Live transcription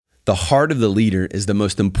The heart of the leader is the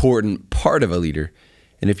most important part of a leader.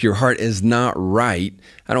 And if your heart is not right,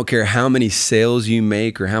 I don't care how many sales you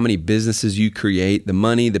make or how many businesses you create, the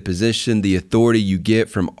money, the position, the authority you get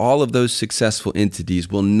from all of those successful entities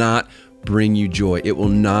will not bring you joy. It will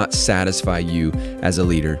not satisfy you as a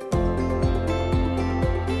leader.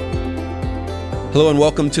 Hello and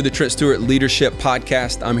welcome to the Trent Stewart Leadership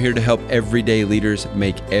Podcast. I'm here to help everyday leaders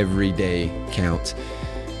make every day count.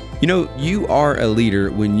 You know, you are a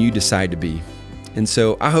leader when you decide to be. And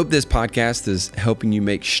so I hope this podcast is helping you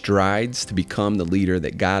make strides to become the leader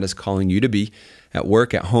that God is calling you to be at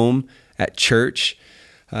work, at home, at church.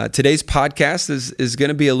 Today's podcast is going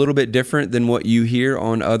to be a little bit different than what you hear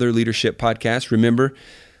on other leadership podcasts. Remember,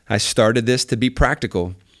 I started this to be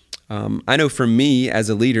practical. I know for me as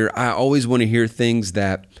a leader, I always want to hear things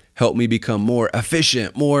that help me become more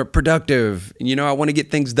efficient, more productive. You know, I want to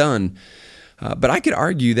get things done. But I could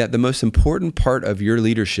argue that the most important part of your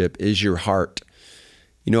leadership is your heart.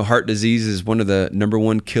 You know, heart disease is one of the number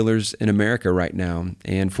one killers in America right now.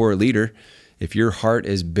 And for a leader, if your heart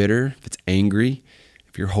is bitter, if it's angry,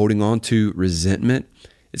 if you're holding on to resentment,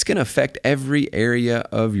 it's going to affect every area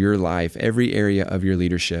of your life, every area of your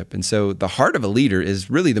leadership. And so the heart of a leader is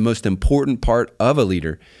really the most important part of a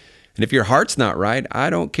leader. And if your heart's not right,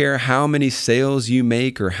 I don't care how many sales you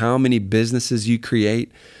make or how many businesses you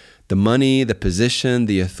create, the money, the position,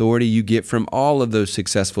 the authority you get from all of those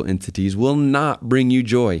successful entities will not bring you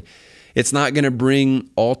joy. It's not going to bring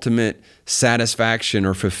ultimate satisfaction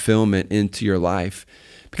or fulfillment into your life,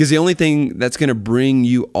 because the only thing that's going to bring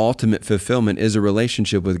you ultimate fulfillment is a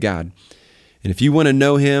relationship with God. And if you want to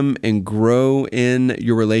know Him and grow in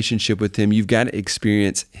your relationship with Him, you've got to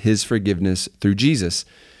experience His forgiveness through Jesus.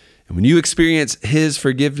 And when you experience His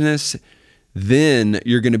forgiveness, then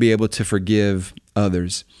you're going to be able to forgive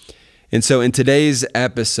others. And so in today's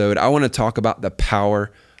episode, I want to talk about the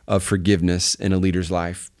power of forgiveness in a leader's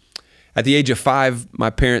life. At the age of 5, my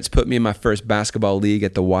parents put me in my first basketball league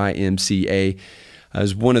at the YMCA. It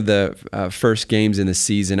was one of the first games in the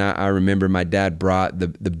season. I remember my dad brought the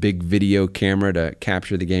big video camera to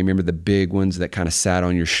capture the game. Remember the big ones that kind of sat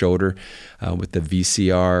on your shoulder with the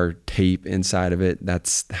VCR tape inside of it?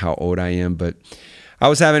 That's how old I am. But I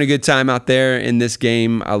was having a good time out there in this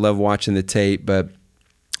game. I love watching the tape, but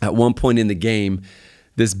at one point in the game,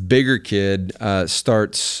 this bigger kid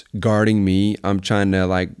starts guarding me. I'm trying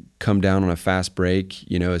to come down on a fast break,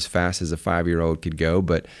 you know, as fast as a 5-year-old could go.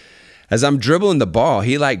 But as I'm dribbling the ball,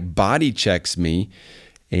 he body checks me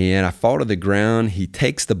and I fall to the ground. He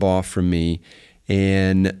takes the ball from me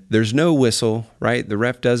and there's no whistle, right? The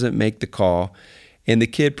ref doesn't make the call. And the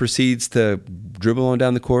kid proceeds to dribble on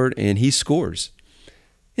down the court and he scores.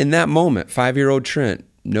 In that moment, 5-year-old Trent,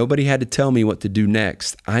 nobody had to tell me what to do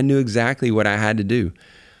next. I knew exactly what I had to do.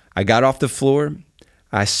 I got off the floor.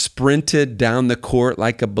 I sprinted down the court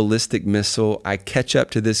like a ballistic missile. I catch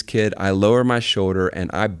up to this kid. I lower my shoulder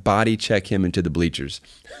and I body check him into the bleachers.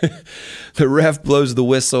 The ref blows the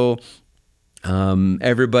whistle.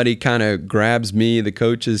 Everybody kind of grabs me. The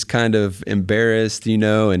coach is kind of embarrassed, you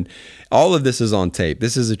know, and all of this is on tape.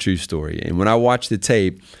 This is a true story. And when I watch the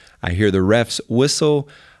tape, I hear the ref's whistle.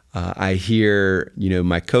 I hear,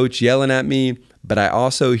 my coach yelling at me, but I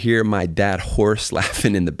also hear my dad horse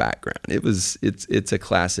laughing in the background. It's a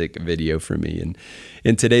classic video for me. And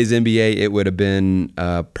in today's NBA, it would have been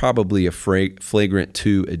probably a flagrant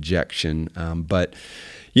 2 ejection. But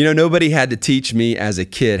nobody had to teach me as a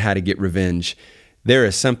kid how to get revenge. There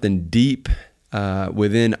is something deep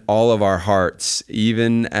within all of our hearts,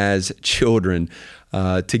 even as children,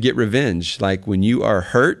 to get revenge. Like when you are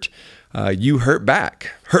hurt, you hurt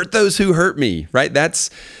back. Hurt those who hurt me, right? That's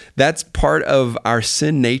part of our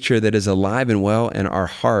sin nature that is alive and well in our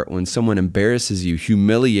heart. When someone embarrasses you,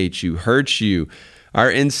 humiliates you, hurts you, our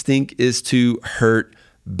instinct is to hurt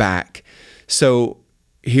back. So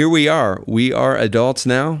here we are. We are adults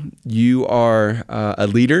now. You are a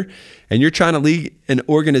leader and you're trying to lead an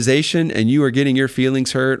organization and you are getting your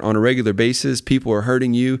feelings hurt on a regular basis. People are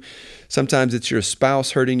hurting you. Sometimes it's your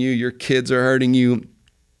spouse hurting you. Your kids are hurting you.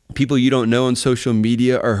 People you don't know on social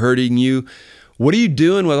media are hurting you. What are you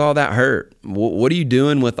doing with all that hurt? What are you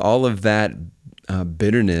doing with all of that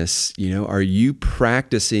bitterness? Are you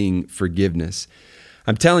practicing forgiveness?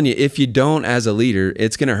 I'm telling you, if you don't as a leader,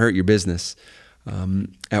 it's going to hurt your business.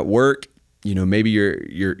 At work, maybe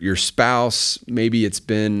your spouse, maybe it's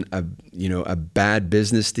been a bad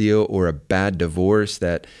business deal or a bad divorce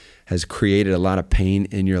that has created a lot of pain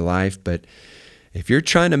in your life. But if you're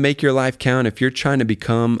trying to make your life count, if you're trying to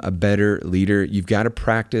become a better leader, you've got to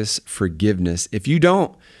practice forgiveness. If you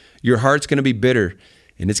don't, your heart's going to be bitter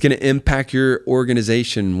and it's going to impact your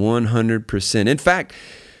organization 100%. In fact,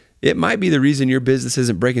 It might be the reason your business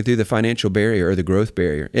isn't breaking through the financial barrier or the growth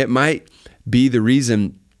barrier. It might be the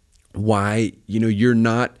reason why, you're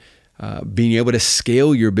not being able to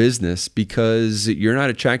scale your business, because you're not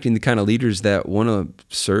attracting the kind of leaders that want to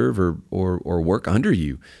serve or work under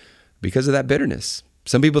you because of that bitterness.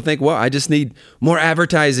 Some people think, well, I just need more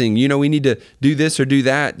advertising. We need to do this or do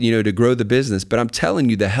that, to grow the business. But I'm telling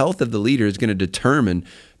you, the health of the leader is going to determine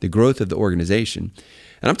the growth of the organization.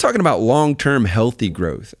 And I'm talking about long-term healthy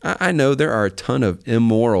growth. I know there are a ton of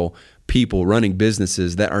immoral people running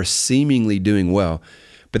businesses that are seemingly doing well,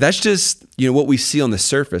 but that's just, what we see on the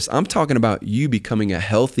surface. I'm talking about you becoming a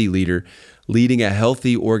healthy leader, leading a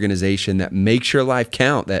healthy organization that makes your life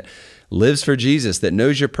count, that lives for Jesus, that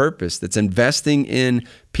knows your purpose, that's investing in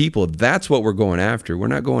people. That's what we're going after. We're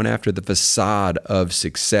not going after the facade of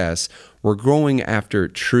success. We're going after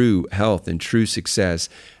true health and true success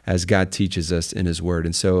as God teaches us in His Word.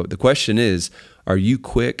 And so the question is, are you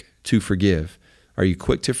quick to forgive? Are you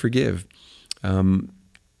quick to forgive? Am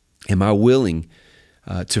I willing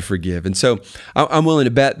to forgive? And so I'm willing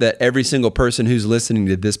to bet that every single person who's listening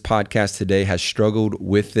to this podcast today has struggled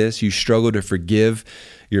with this. You struggle to forgive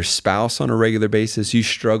your spouse on a regular basis. You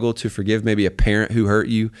struggle to forgive maybe a parent who hurt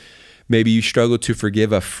you. Maybe you struggle to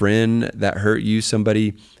forgive a friend that hurt you.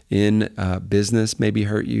 Somebody in business maybe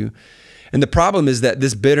hurt you. And the problem is that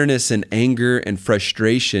this bitterness and anger and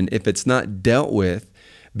frustration, if it's not dealt with,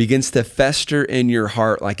 begins to fester in your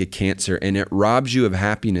heart like a cancer, and it robs you of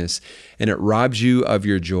happiness, and it robs you of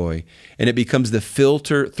your joy, and it becomes the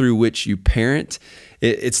filter through which you parent.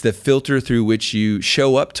 It's the filter through which you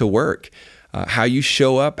show up to work, how you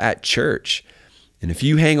show up at church. And if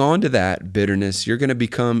you hang on to that bitterness, you're going to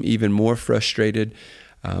become even more frustrated,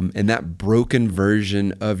 and that broken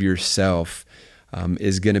version of yourself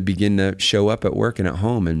is going to begin to show up at work and at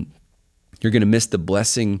home, and you're going to miss the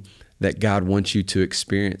blessing that God wants you to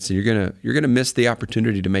experience, and you're gonna miss the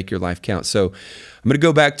opportunity to make your life count. So I'm gonna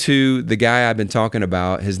go back to the guy I've been talking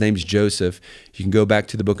about. His name's Joseph. You can go back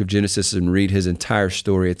to the book of Genesis and read his entire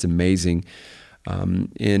story. It's amazing.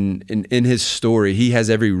 In his story, he has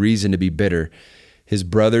every reason to be bitter. His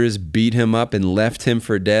brothers beat him up and left him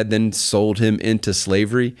for dead, then sold him into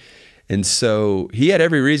slavery. And so he had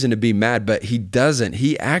every reason to be mad, but he doesn't.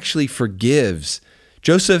 He actually forgives.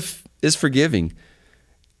 Joseph is forgiving.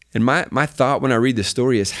 And my thought when I read the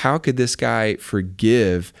story is, how could this guy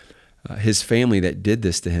forgive his family that did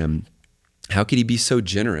this to him? How could he be so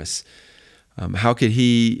generous? How could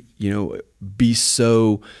he, be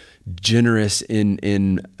so generous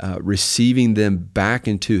in receiving them back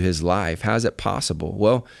into his life? How is it possible?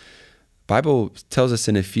 Well, the Bible tells us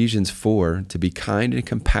in Ephesians 4 to be kind and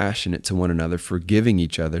compassionate to one another, forgiving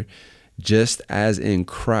each other, just as in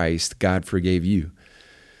Christ God forgave you.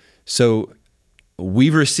 So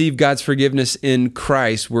we've received God's forgiveness in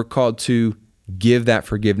Christ. We're called to give that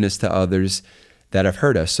forgiveness to others that have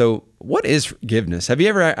hurt us. So what is forgiveness? Have you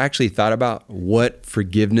ever actually thought about what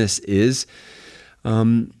forgiveness is?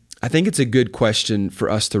 I think it's a good question for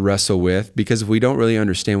us to wrestle with, because if we don't really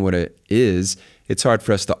understand what it is, it's hard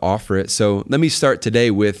for us to offer it. So let me start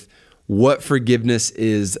today with what forgiveness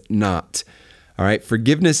is not. All right,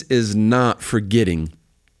 forgiveness is not forgetting.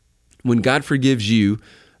 When God forgives you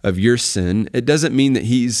of your sin, it doesn't mean that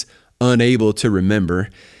He's unable to remember.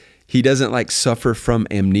 He doesn't suffer from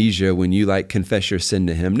amnesia when you confess your sin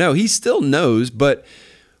to Him. No, He still knows, but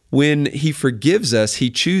when He forgives us, He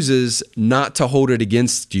chooses not to hold it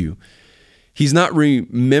against you. He's not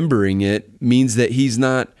remembering it means that He's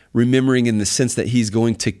not remembering in the sense that He's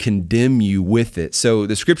going to condemn you with it. So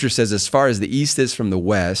the scripture says, as far as the east is from the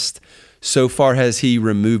west, so far has He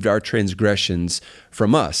removed our transgressions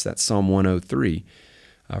from us. That's Psalm 103.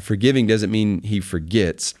 Forgiving doesn't mean He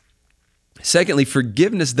forgets. Secondly,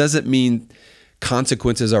 forgiveness doesn't mean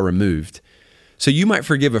consequences are removed. So you might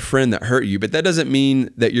forgive a friend that hurt you, but that doesn't mean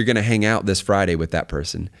that you're going to hang out this Friday with that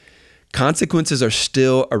person. Consequences are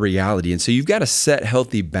still a reality. And so you've got to set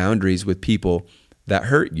healthy boundaries with people that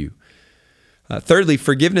hurt you. Thirdly,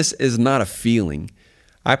 forgiveness is not a feeling.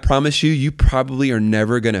 I promise you, you probably are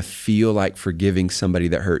never going to feel like forgiving somebody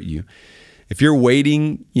that hurt you. If you're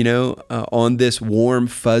waiting, on this warm,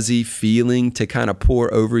 fuzzy feeling to kind of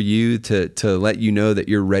pour over you to let you know that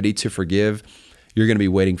you're ready to forgive, you're going to be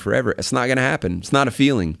waiting forever. It's not going to happen. It's not a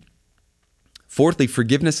feeling. Fourthly,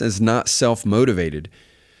 forgiveness is not self-motivated.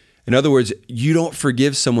 In other words, you don't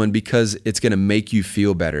forgive someone because it's going to make you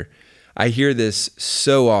feel better. I hear this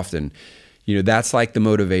so often. That's like the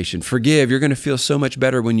motivation. Forgive. You're going to feel so much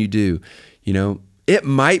better when you do. It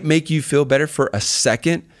might make you feel better for a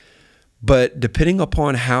second, but depending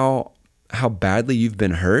upon how badly you've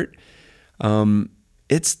been hurt,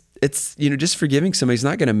 it's just forgiving somebody is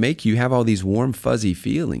not going to make you have all these warm, fuzzy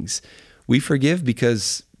feelings. We forgive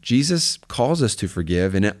because Jesus calls us to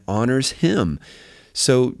forgive and it honors him.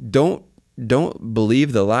 So don't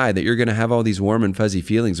believe the lie that you're going to have all these warm and fuzzy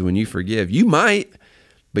feelings when you forgive. You might,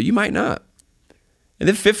 but you might not. And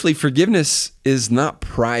then fifthly, forgiveness is not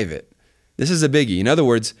private. This is a biggie. In other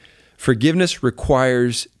words, forgiveness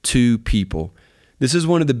requires two people. This is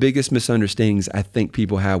one of the biggest misunderstandings I think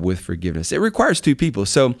people have with forgiveness. It requires two people.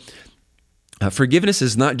 So forgiveness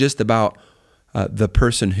is not just about the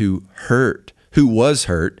person who was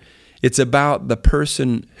hurt. It's about the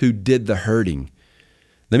person who did the hurting.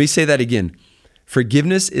 Let me say that again.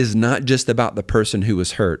 Forgiveness is not just about the person who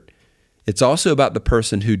was hurt. It's also about the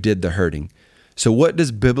person who did the hurting. So what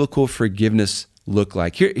does biblical forgiveness look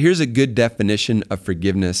like? Here's a good definition of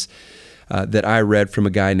forgiveness that I read from a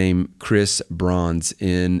guy named Chris Bronze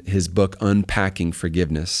in his book, Unpacking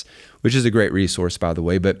Forgiveness, which is a great resource, by the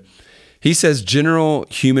way. But he says general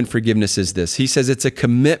human forgiveness is this. He says it's a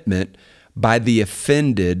commitment by the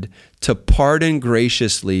offended to pardon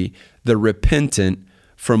graciously the repentant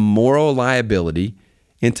from moral liability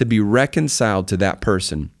and to be reconciled to that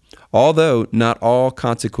person, although not all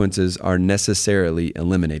consequences are necessarily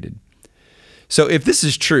eliminated. So if this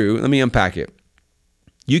is true, let me unpack it.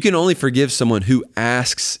 You can only forgive someone who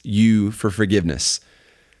asks you for forgiveness.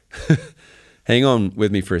 Hang on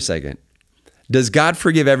with me for a second. Does God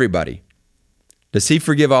forgive everybody? Does he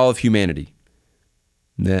forgive all of humanity?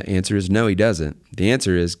 The answer is no, he doesn't. The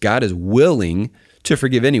answer is God is willing to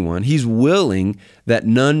forgive anyone. He's willing that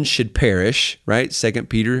none should perish, right? 2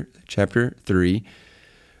 Peter chapter 3.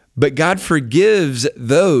 But God forgives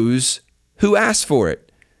those who ask for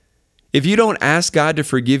it. If you don't ask God to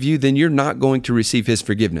forgive you, then you're not going to receive his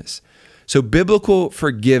forgiveness. So biblical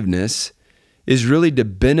forgiveness is really to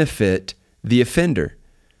benefit the offender.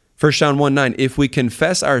 1 John 1:9, if we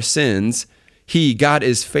confess our sins, God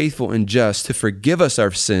is faithful and just to forgive us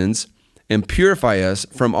our sins and purify us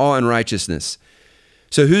from all unrighteousness.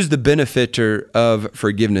 So who's the benefactor of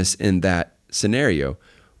forgiveness in that scenario?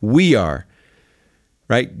 We are,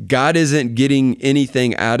 right? God isn't getting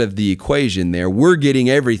anything out of the equation there. We're getting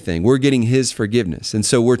everything. We're getting his forgiveness. And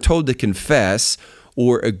so we're told to confess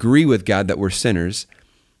or agree with God that we're sinners.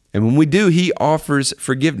 And when we do, he offers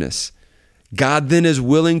forgiveness. God then is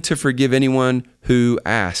willing to forgive anyone who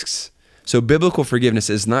asks. So biblical forgiveness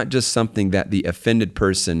is not just something that the offended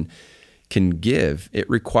person can give. It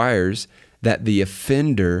requires that the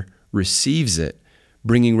offender receives it,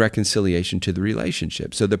 bringing reconciliation to the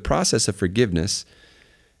relationship. So the process of forgiveness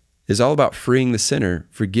is all about freeing the sinner.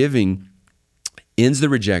 Forgiving ends the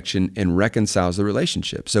rejection and reconciles the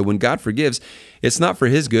relationship. So when God forgives, it's not for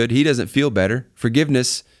his good. He doesn't feel better.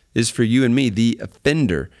 Forgiveness is for you and me, the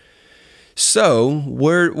offender. So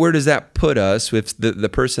where does that put us if the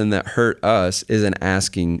person that hurt us isn't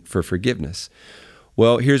asking for forgiveness?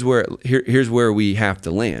 Well, here's where we have to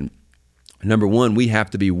land. Number one, we have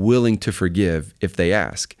to be willing to forgive if they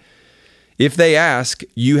ask. If they ask,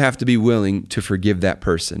 you have to be willing to forgive that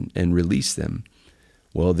person and release them.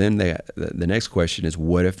 Well, then the next question is,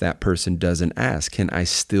 what if that person doesn't ask? Can I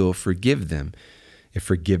still forgive them? If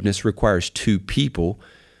forgiveness requires two people,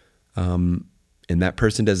 and that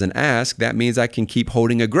person doesn't ask, that means I can keep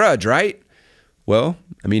holding a grudge, right? Well,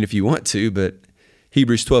 I mean, if you want to, but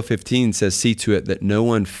Hebrews 12:15 says, see to it that no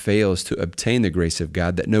one fails to obtain the grace of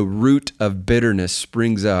God, that no root of bitterness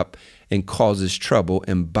springs up and causes trouble,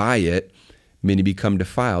 and by it many become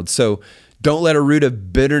defiled. So don't let a root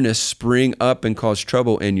of bitterness spring up and cause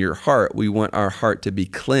trouble in your heart. We want our heart to be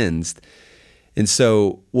cleansed. And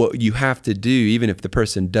so what you have to do, even if the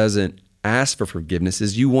person doesn't ask for forgiveness,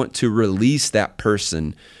 is you want to release that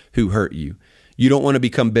person who hurt you. You don't want to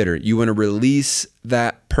become bitter. You want to release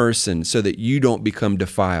that person so that you don't become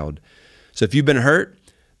defiled. So if you've been hurt,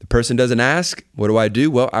 the person doesn't ask, what do?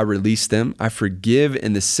 Well, I release them. I forgive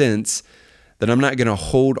in the sense that I'm not going to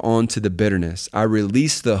hold on to the bitterness. I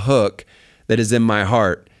release the hook that is in my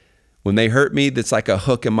heart. When they hurt me, that's like a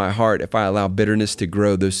hook in my heart. If I allow bitterness to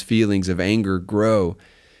grow, those feelings of anger grow.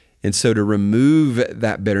 And so to remove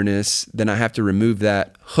that bitterness, then I have to remove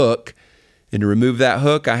that hook. And to remove that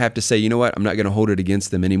hook, I have to say, you know what? I'm not going to hold it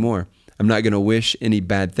against them anymore. I'm not going to wish any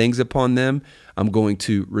bad things upon them. I'm going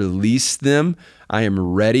to release them. I am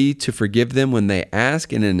ready to forgive them when they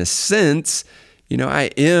ask. And in a sense,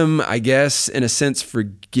 I am, I guess, in a sense,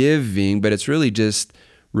 forgiving, but it's really just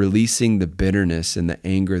releasing the bitterness and the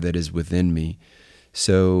anger that is within me.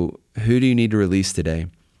 So who do you need to release today?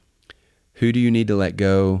 Who do you need to let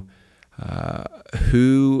go?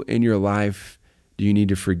 Who in your life do you need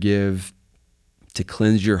to forgive, to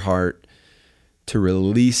cleanse your heart, to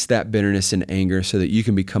release that bitterness and anger so that you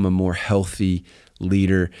can become a more healthy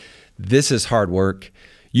leader. This is hard work.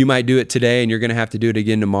 You might do it today and you're going to have to do it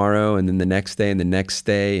again tomorrow and then the next day and the next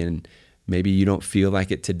day. And maybe you don't feel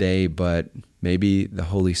like it today, but maybe the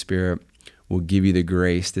Holy Spirit will give you the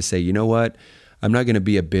grace to say, you know what? I'm not going to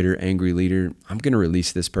be a bitter, angry leader. I'm going to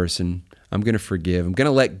release this person. I'm going to forgive. I'm going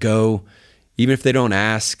to let go, even if they don't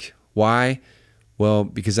ask. Why? Well,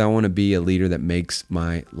 because I want to be a leader that makes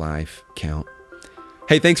my life count.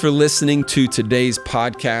 Hey, thanks for listening to today's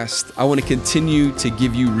podcast. I want to continue to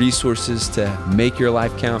give you resources to make your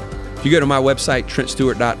life count. If you go to my website,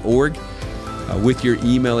 trentstewart.org, with your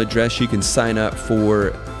email address, you can sign up for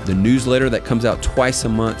the newsletter that comes out twice a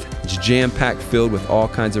month. It's jam-packed, filled with all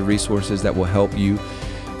kinds of resources that will help you.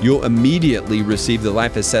 You'll immediately receive the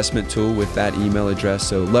life assessment tool with that email address.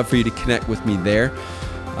 So love for you to connect with me there.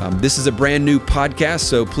 This is a brand new podcast,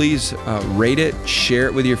 so please rate it, share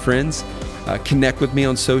it with your friends. Connect with me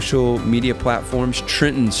on social media platforms.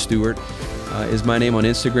 Trenton Stewart is my name on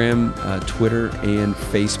Instagram, Twitter, and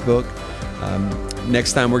Facebook.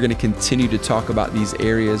 Next time, we're going to continue to talk about these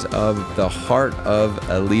areas of the heart of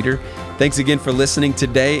a leader. Thanks again for listening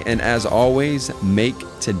today, and as always, make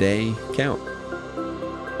today count.